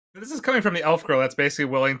This is coming from the elf girl that's basically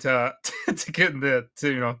willing to to get in the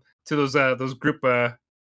to those group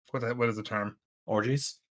what is the term?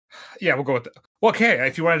 Orgies. Yeah, we'll go with that. Well, okay,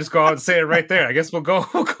 if you want to just go out and say it right there, I guess we'll go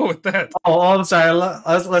with that. Oh, I'm sorry.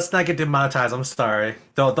 Let's not get demonetized. I'm sorry.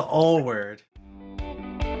 The O word.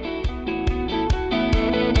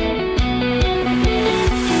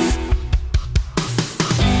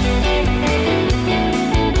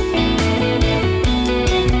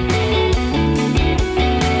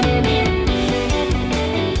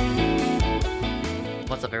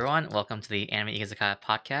 What's up, everyone? Welcome to the Anime Izakaya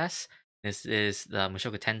podcast. This is the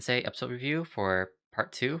Mushoku Tensei episode review for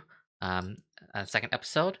part two, second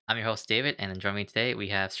episode. I'm your host, David, and joining me today we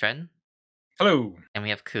have Stren Hello. and we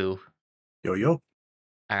have Ku. Yo yo.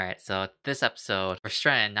 All right, so this episode for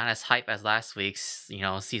Stren, not as hype as last week's,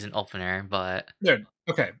 season opener, but Dude,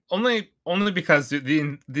 okay. Only because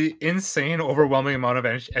the insane, overwhelming amount of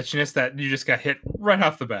etchiness that you just got hit right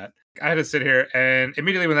off the bat. I had to sit here and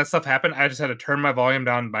immediately when that stuff happened, I just had to turn my volume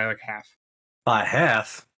down by like half. By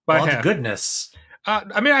half. By All the half. goodness.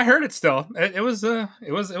 I mean, I heard it still. It was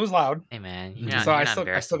loud. hey, man, Mhm. you're not, So you're I not still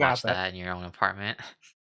embarrassed to got watch that. that in your own apartment.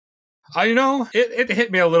 It hit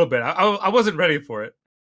me a little bit. I wasn't ready for it.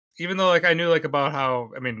 Even though like I knew like about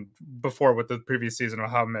how before with the previous season of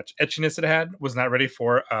how much etchiness it had, was not ready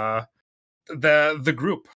for the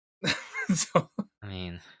group. So I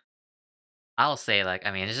mean, I'll say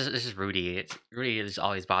it's just Rudy. Rudy just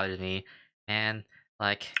always bothers me, and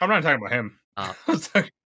like, I'm not talking about him. uh, I was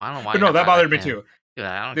talking- I don't know why. but you're no, not that bothered bothered me by him. too. Dude,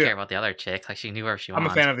 I don't Dude, care about the other chick. Like, she can do whatever she I'm a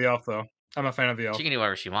wants. fan of the elf though. I'm a fan of the elf. She can do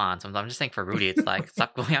whatever she wants. I'm just saying for Rudy, it's like,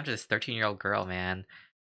 stop going after this 13-year-old girl, man.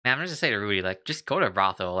 Man, I'm gonna just say to Rudy, like, just go to a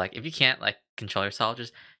brothel. Like, if you can't like control yourself,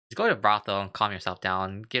 just go to a brothel and calm yourself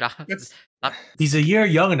down. Get off. It's Stop. He's a year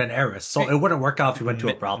younger than Eris, so it wouldn't work out if he went to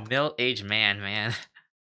a brothel. Middle-aged man.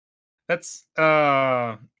 that's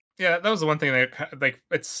yeah, that was the one thing that like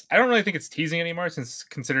it's I don't really think it's teasing anymore since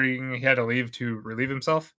considering he had to leave to relieve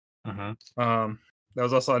himself. Mhm. That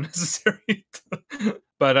was also unnecessary.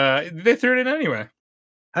 But they threw it in anyway.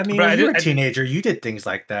 I mean, But when you were a teenager, you did things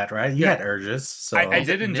like that, right? You Yeah. had urges. So I He's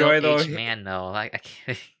did a enjoy though. middle-aged man though. Like, I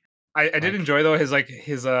can't. I did Like- enjoy though his like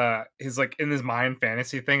in his mind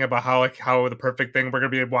fantasy thing about how the perfect thing we're gonna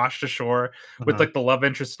be washed ashore with Mhm. like the love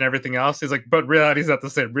interest and everything else. He's like, but reality's not the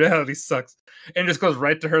same. Reality sucks, and just goes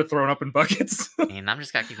right to her thrown up in buckets. I mean, I'm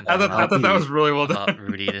just gotta keep I complaining thought that was really well about done.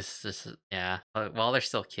 Rudy. This yeah. Well, they're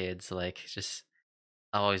still kids. Like, just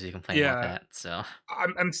I'll always be complaining about Yeah. that. So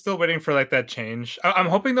I'm still waiting for like that change. I'm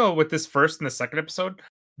hoping though with this first and the second episode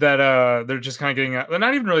that they're just kind of getting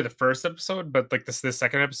not even really the first episode, but like this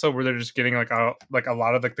second episode where they're just getting like a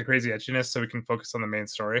lot of like the crazy etchiness, so we can focus on the main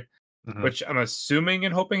story, Mhm. which I'm assuming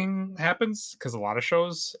and hoping happens because a lot of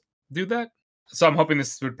shows do that. So I'm hoping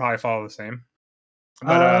this would probably follow the same.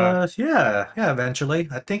 But yeah, eventually.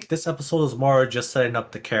 I think this episode is more just setting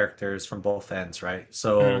up the characters from both ends, right?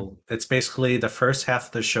 So it's basically the first half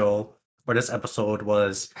of the show, where this episode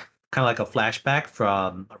was kind of like a flashback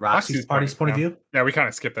from Roxy's party's point of view. Yeah, we kind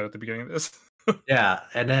of skipped that at the beginning of this. Yeah,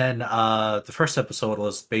 and then the first episode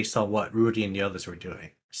was based on what Rudy and the others were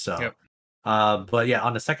doing. So, Yep. But yeah,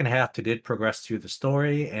 on the second half, they did progress through the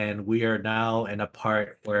story, and we are now in a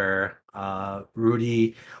part where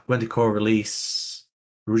Rudy went to co-release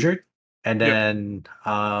Rudyard, and Yep. then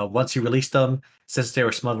once he released them, since they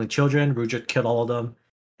were smuggling children, Rudyard killed all of them.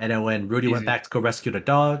 And then when Rudy went Easy. back to go rescue the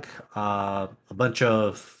dog, a bunch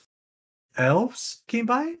of elves came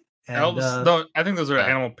by. And, Elves? No, I think those are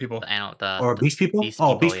animal people. or beast people? Beast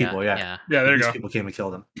Beast people, people, yeah. Yeah, there you Beast go. people came and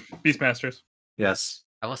killed him. Beastmasters. Yes.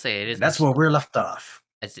 I will say it is. And that's where we're left off.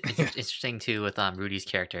 It's interesting too with Rudy's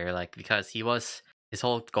character, like, because his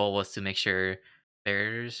whole goal was to make sure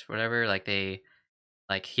bears, whatever, like he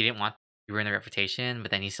didn't want to ruin their reputation,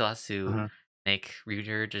 but then he still has to Mhm. make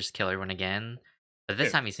Rudy just kill everyone again. But this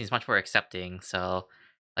Yeah. time he seems much more accepting. So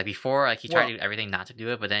like before, like he tried to do everything not to do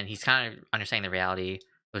it, but then he's kind of understanding the reality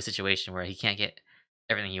of a situation where he can't get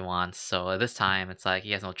everything he wants. So this time it's like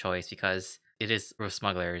he has no choice because it is with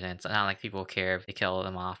smugglers, and it's not like people care if they kill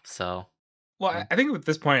them off. So Well, I think at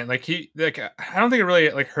this point, like I don't think it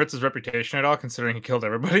really like hurts his reputation at all, considering he killed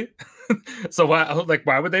everybody. So why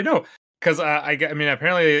would they know? Because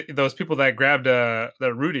apparently those people that grabbed the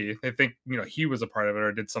Rudy, they think he was a part of it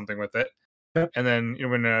or did something with it. Yep. And then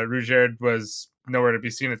when Rudyard was nowhere to be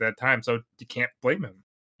seen at that time, so you can't blame him.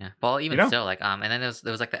 yeah, well, even know? still, like, and then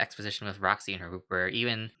there was like the exposition with Roxy and her group, where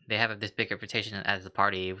even they have this big reputation as a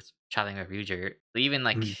party with traveling with Ruger. Even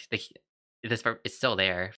like it's still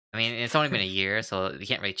there. I mean, it's only been a year, so you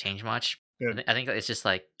can't really change much. Yeah. I think it's just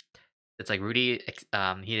like it's like Rudy,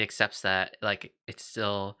 he accepts that like it's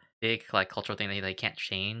still big like cultural thing that they can't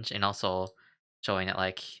change, and also showing that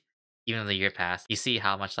like even though the year passed, you see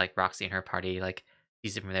how much like Roxy and her party like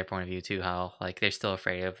sees it from their point of view too. How like they're still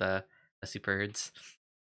afraid of the super herds.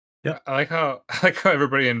 Yep. I like how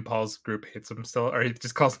everybody in Paul's group hates him still, or he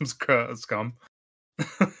just calls him scum.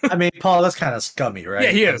 I mean, Paul, that's kind of scummy, right?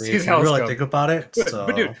 Yeah, he I is. mean, He's if you hella really scum. think about it.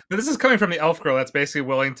 But dude, this is coming from the elf girl that's basically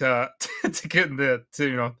willing to to get into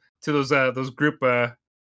to those group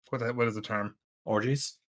what is the term?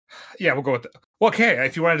 Orgies. Yeah, we'll go with that. Well, okay,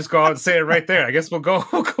 if you want to just go out and say it right there, I guess we'll go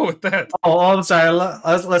with that. Oh, I'm sorry.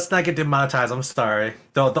 Let's not get demonetized. I'm sorry.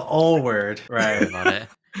 The old word, right? About it.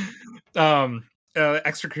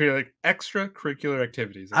 Extracurricular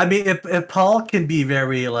activities. I mean, if Paul can be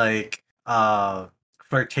very like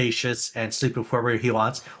flirtatious and sleep with whoever he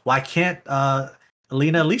wants, why can't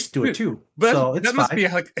Alina at least do it too? But So it's that must fine. be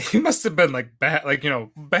like he must have been like bad, like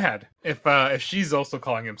bad. If she's also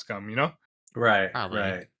calling him scum, Right, Probably.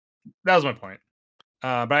 right. that was my point.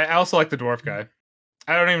 But I also like the dwarf guy.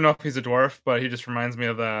 I don't even know if he's a dwarf, but he just reminds me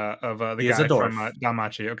of the He is guy a dwarf. from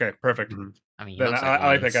Danmachi. Okay, perfect. Mhm. I mean, he Then looks I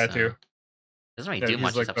like that guy so. too. Doesn't really Yeah, do he's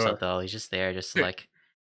much like this episode though. He's just there, just Yeah. like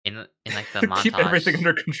in like the montage. Keep everything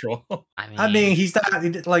under control. I mean, he's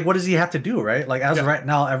not like. What does he have to do, right? Like as of Yeah. right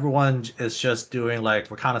now, everyone is just doing like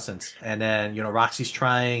reconnaissance, and then Roxy's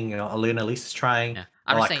trying. Alina at least is trying. Yeah,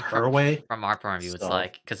 I'm or, just like saying her way. from our point of view, it's So-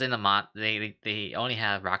 like because in the mod they only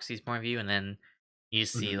have Roxy's point of view, and then you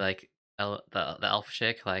see Mhm. like the elf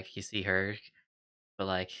chick, like you see her, but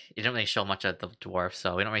like it don't really show much of the dwarf,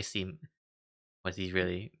 so we don't really see what he's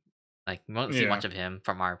really like. We won't see Yeah. much of him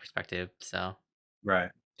from our perspective. So Right.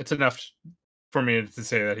 It's enough for me to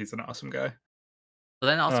say that he's an awesome guy. but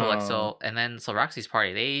then also like so Roxy's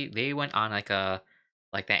party they went on like a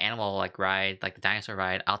like the animal like ride like the dinosaur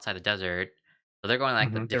ride outside the desert. So they're going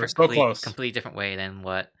like the Mhm. They were different so close. completely different way than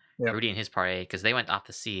what Yep. Rudy and his party because they went off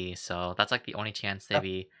the sea. So that's like the only chance they'd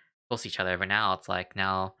be close to each other. But now it's like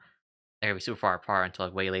now they're gonna be super far apart until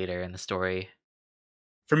like way later in the story.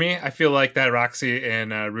 For me, I feel like that Roxy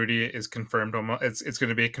and Rudy is confirmed. Almost, it's going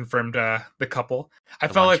to be confirmed. The couple. I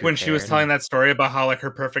The felt like one-two when she was paired. telling that story about how like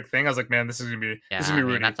her perfect thing, I was like, man, this is gonna be Yeah, this is gonna I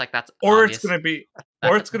be mean, Rudy. that's Or obvious. it's gonna be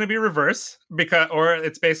That's- it's gonna be reverse or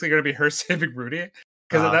it's basically gonna be her saving Rudy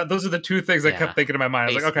because those are the two things I Yeah, kept thinking in my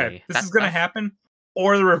mind. I was like, okay, basically. this is gonna happen,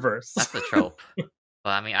 or the reverse. That's the trope. But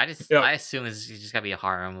I mean, Yep. I assume this is just gotta be a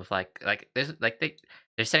harem with like there's like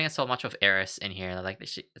they're setting up so much of Eris in here that like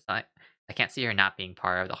it's not I can't see her not being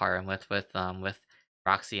part of the harem with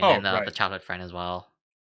Roxy and then right. the childhood friend as well.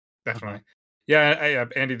 Definitely. Yeah,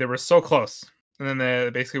 Andy, they were so close, and then they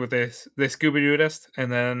basically they Scooby Dooed us, and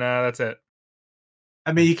then that's it.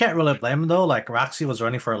 I mean, you can't really blame him though. Like Roxy was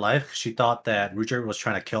running for her life 'cause she thought that Ruger was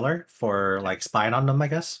trying to kill her for like spying on them. I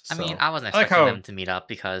guess. I mean, So- I wasn't I like expecting how- them to meet up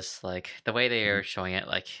because like the way they are showing it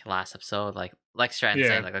like last episode, like Stratton Yeah.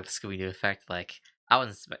 said, like the Scooby Doo effect, like I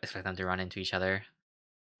wasn't expecting them to run into each other.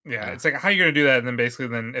 Yeah, Yeah. it's like how are you gonna do that, and then basically,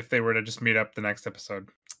 then if they were to just meet up the next episode,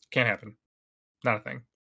 can't happen. Not a thing.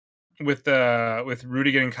 With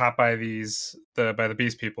Rudy getting caught by by the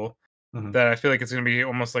beast people, Mhm. that I feel like it's gonna be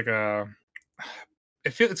almost like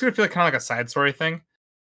it's gonna feel like kind of like a side story thing,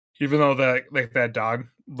 even though that dog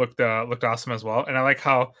looked awesome as well, and I like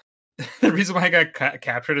how the reason why I got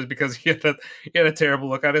captured is because he had a terrible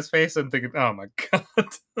look on his face and thinking, oh my god,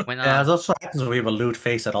 When Yeah, that's also happens when we have a lewd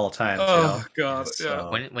face at all times. oh god, So-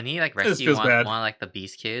 when he like This rescued feels one bad. of like the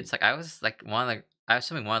beast kids, like I was like I was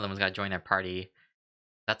assuming one of them was gonna join their party.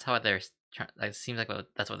 That's how they're like, it seems like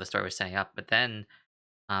that's what the story was setting up. But then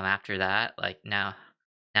after that, like now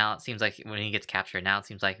it seems like when he gets captured, now it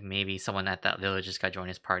seems like maybe someone at that village just got join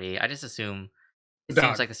his party. I just assume it The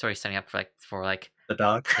seems dog. like the story's setting up for like the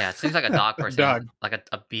dog. yeah, it seems like a dog person, Dog. like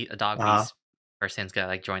a dog Uh-huh. beast person's gonna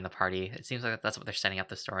like join the party. It seems like that's what they're setting up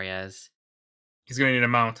the story as. He's gonna need a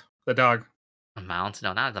mount. The dog. A mount?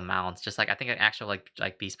 No, not as a mount. Just like I think an actual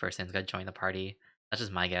like beast person's gonna join the party. That's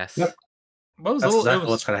just my guess. Yep. Well, it was That's a little, exactly it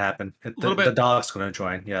what's was, going to happen. little The bit- dog's going to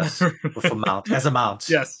join. Yes, with a mount as a mount.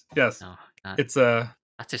 yes. No, not, It's that's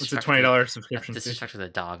it's a disrespectful. $20 That's subscription. fee. disrespectful to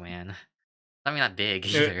the dog, man. I mean, not big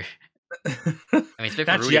Yeah. either. I mean, it's big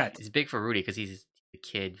for Not Rudy. yet. It's big for Rudy because he's a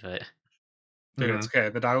kid, but Dude, it's okay.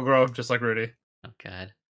 The dog will grow just like Rudy. oh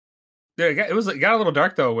god. Dude, it got a little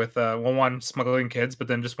dark though with one smuggling kids, but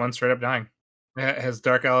then just one straight up dying. It has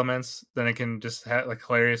dark elements, then it can just have like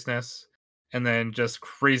hilariousness, and then just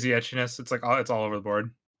crazy etchiness. It's like it's all over the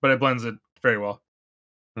board, but it blends it very well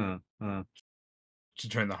Hmm. to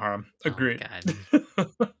join the harem. Oh, Agreed.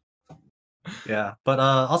 God. Yeah, but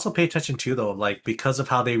also pay attention too, though, like because of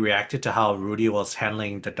how they reacted to how Rudy was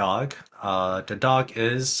handling the dog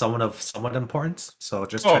is somewhat of importance. So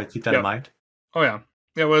just try Oh, to keep that yep. in mind. Oh yeah,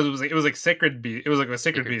 Yeah, it was like sacred beast. It was like a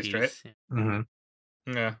sacred beast, right? piece. Yeah.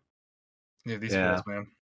 Mm-hmm. Yeah. Yeah, these Yeah. fools, man.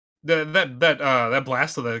 That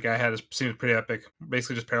blast that guy had seems pretty epic.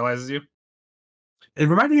 Basically, just paralyzes you. It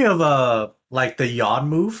reminded me of like the yawn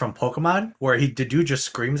move from Pokemon, where the dude just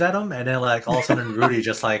screams at him, and then like all of a sudden Rudy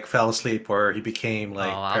just like fell asleep, or he became Oh,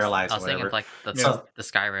 like paralyzed I or was thinking of whatever. like Yeah. the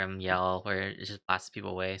Skyrim yell where it just blasts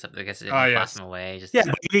people away. So I guess it Ah, didn't blast yes. him away. Just Yeah,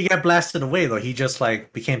 but he didn't get blasted away though. He just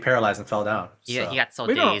like became paralyzed and fell down. he So got so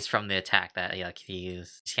We don't. dazed from the attack that like he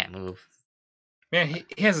just can't move. Man, he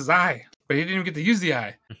has his eye, but he didn't even get to use the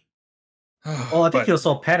eye. well, I think But he was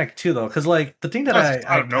so panicked too though, because like the thing that that was just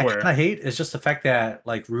out I of nowhere. kind of hate is just the fact that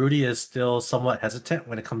like Rudy is still somewhat hesitant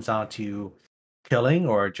when it comes down to killing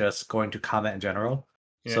or just going to combat in general.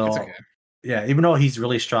 Yeah, So it's okay. yeah, even though he's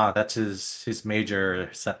really strong, that's his major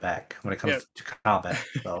setback when it comes Yeah. to combat.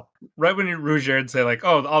 So Right when you Rougeard say like,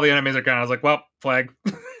 "Oh, all the enemies are gone," I was like, "Well, flag.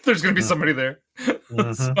 There's gonna be Mhm. somebody there."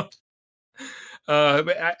 Mhm.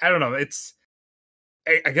 But I don't know. It's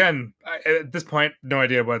again at this point, no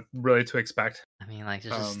idea what really to expect. I mean, like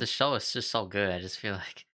the show is just so good. I just feel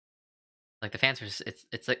like the fan service. It's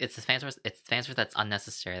the fan service. It's fan service that's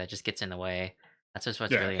unnecessary. That just gets in the way. That's just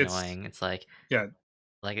what's Yeah, really it's annoying. It's like yeah,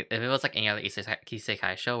 like if it was like any other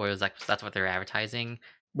isekai show where it was like that's what they're advertising,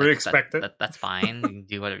 we expect it. that's fine. You can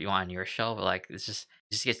do whatever you want on your show, but like it just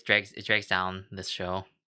gets drags down this show.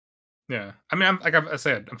 Yeah, I mean, I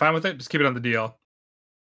said, I'm fine with it. Just keep it on the DL.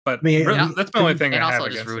 But I mean, that's the only thing And I have also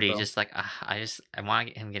just against Rudy, it, though. just like I want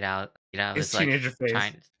to get him get out of His this like teenager phase.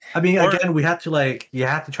 trying. I mean, Or- again, we have to like you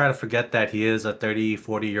have to try to forget that he is a 30,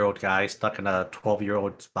 40-year-old guy stuck in a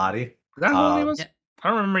 12-year-old's body. Is that how old he was? Yeah. I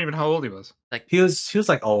don't remember even how old he was. Like He was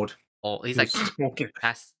like old. he's He like was- Okay.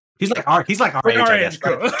 past. He's like our age, I guess.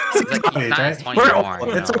 cool. Right? He's like our he's age, not right? his 20 We're anymore. old.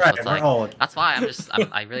 You know? It's all So right. it's We're like old. that's why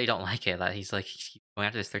I really don't like it that he's like going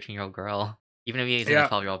after this 13-year-old girl, even if he's in Yeah. a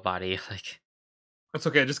 12-year-old body. Like It's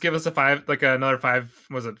okay. Just give us another 5.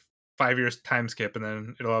 Was it 5 years time skip, and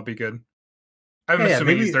then it'll all be good. I'm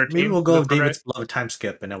assuming he's 13. Maybe we'll Does go that with sound right? David's love time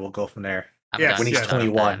skip, and then we'll go from there. I'm Yes, when he's done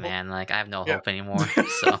with 21. that, man. Like I have no Yeah. hope anymore.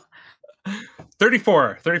 So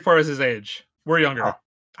 34. 34 is his age. We're younger. Oh,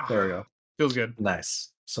 there we go. Feels good. Nice.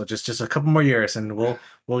 So just a couple more years, and we'll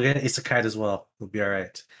get Isekai as well. We'll be all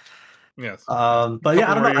right. Yes. But yeah,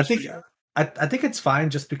 I don't know. I Couple more think years I think it's fine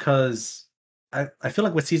just because I feel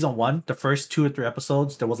like with season 1, the first 2 or 3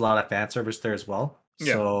 episodes, there was a lot of fan service there as well.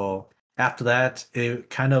 Yeah. So after that, it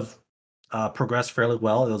kind of progressed fairly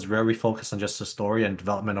well. It was very focused on just the story and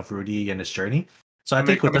development of Rudy and his journey. So I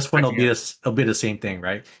think with this one, it'll be the same thing,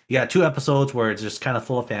 right? You got 2 episodes where it's just kind of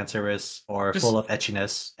full of fan service or full of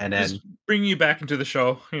etchiness, and then just bring you back into the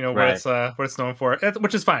show. You know Right. what it's known for,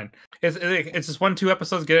 which is fine. It's just 1-2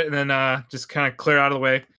 episodes, get it, and then just kind of clear it out of the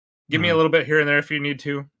way. Give me a little bit here and there if you need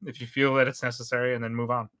to, if you feel that it's necessary, and then move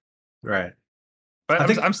on. right. But I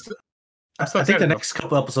think I'm still I think excited, the though. next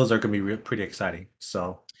couple episodes are going to be pretty exciting.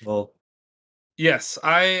 So Yes,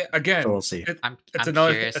 we'll see. I'm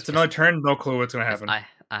another curious. it's another turn. No clue what's gonna happen. I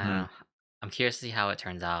don't know. I'm curious to see how it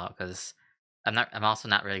turns out because I'm also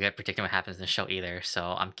not really good at predicting what happens in the show either.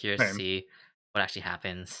 So I'm curious to Same. see what actually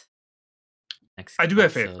happens. Next I do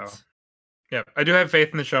have faith, episodes. though. Yeah, I do have faith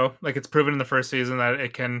in the show. Like it's proven in the first season that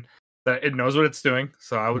it knows what it's doing.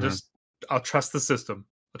 So I will I'll trust the system.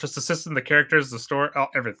 I'll trust the system, the characters, the story,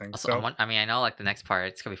 everything. Also, So I mean, I know like the next part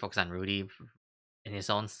it's gonna be focused on Rudy in his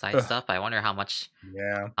own side stuff. But I wonder how much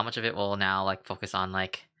of it will now like focus on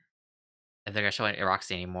like if they're gonna show it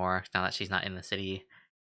Roxy anymore now that she's not in the city.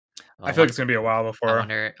 Well, I feel like it's gonna be a while I before.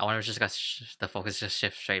 wonder if it's just gonna the focus just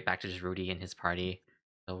shift straight back to just Rudy and his party.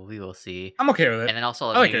 So we will see. I'm okay with it. And then also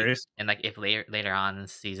I like maybe, Aries. and like if later on in the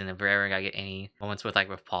season, if we're ever gonna get any moments with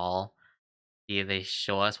Paul, either they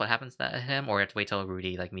show us what happens to him, or we have to wait till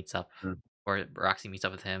Rudy like meets up, or Roxy meets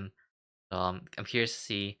up with him. So I'm curious to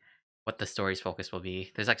see what the story's focus will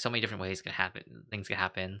be. There's like so many different ways things can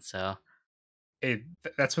happen. So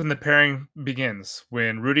That's when the pairing begins.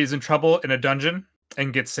 When Rudy's in trouble in a dungeon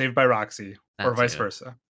and gets saved by Roxy, or vice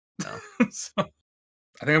versa. So. So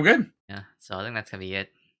I think I'm good. Yeah, so I think that's gonna be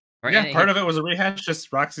it. Part of it was a rehash,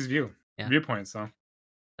 just Roxy's viewpoint. So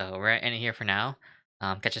we're ending here for now.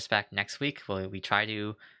 Catch us back next week. We try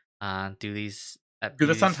to do these do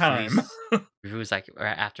this on time. Reviews like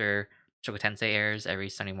right after Mushoku Tensei airs every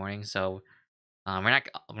Sunday morning. So we're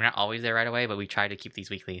not always there right away, but we try to keep these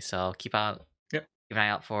weekly. So keep an eye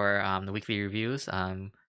out for the weekly reviews.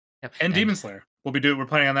 And Demon Slayer. We're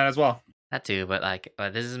planning on that as well. That too, but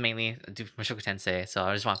this is mainly Mushoku Tensei, so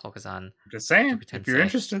I just want to focus on. Just saying, if you're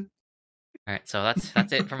interested. All right, so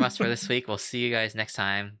that's it from us for this week. We'll see you guys next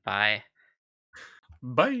time. Bye.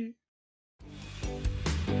 Bye.